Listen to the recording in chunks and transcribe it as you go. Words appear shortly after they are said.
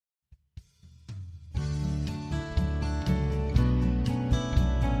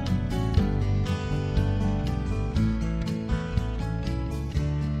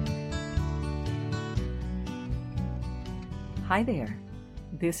Hi there,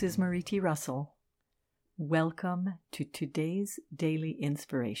 this is Marie T. Russell. Welcome to today's Daily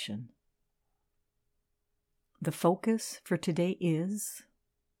Inspiration. The focus for today is,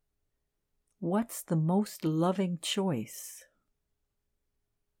 what's the most loving choice?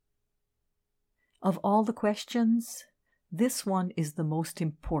 Of all the questions, this one is the most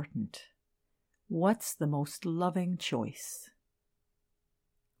important. What's the most loving choice?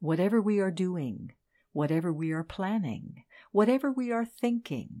 Whatever we are doing, whatever we are planning, whatever we are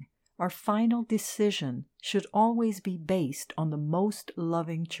thinking, our final decision should always be based on the most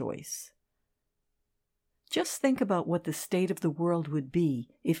loving choice. Just think about what the state of the world would be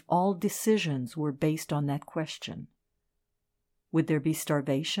if all decisions were based on that question. Would there be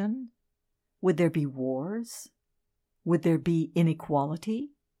starvation? Would there be wars? Would there be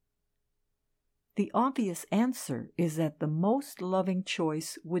inequality? The obvious answer is that the most loving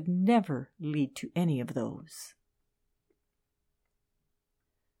choice would never lead to any of those.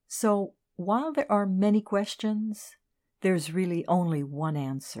 So, while there are many questions, there's really only one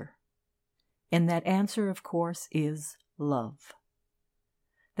answer. And that answer, of course, is love.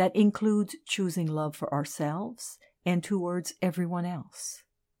 That includes choosing love for ourselves and towards everyone else.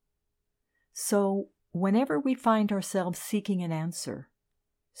 So, whenever we find ourselves seeking an answer,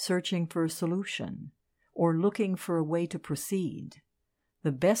 searching for a solution, or looking for a way to proceed,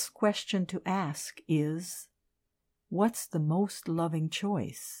 the best question to ask is, what's the most loving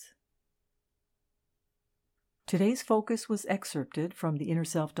choice? Today's focus was excerpted from the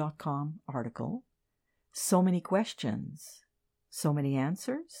InnerSelf.com article, So Many Questions, So Many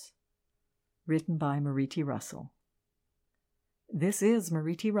Answers, written by Marie T. Russell. This is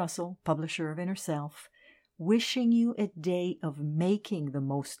Marie T. Russell, publisher of Inner Self, wishing you a day of making the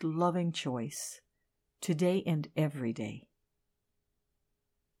most loving choice, today and every day.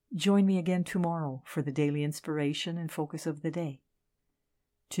 Join me again tomorrow for the daily inspiration and focus of the day.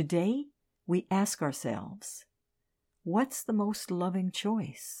 Today, we ask ourselves, what's the most loving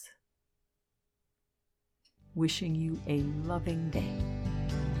choice? Wishing you a loving day.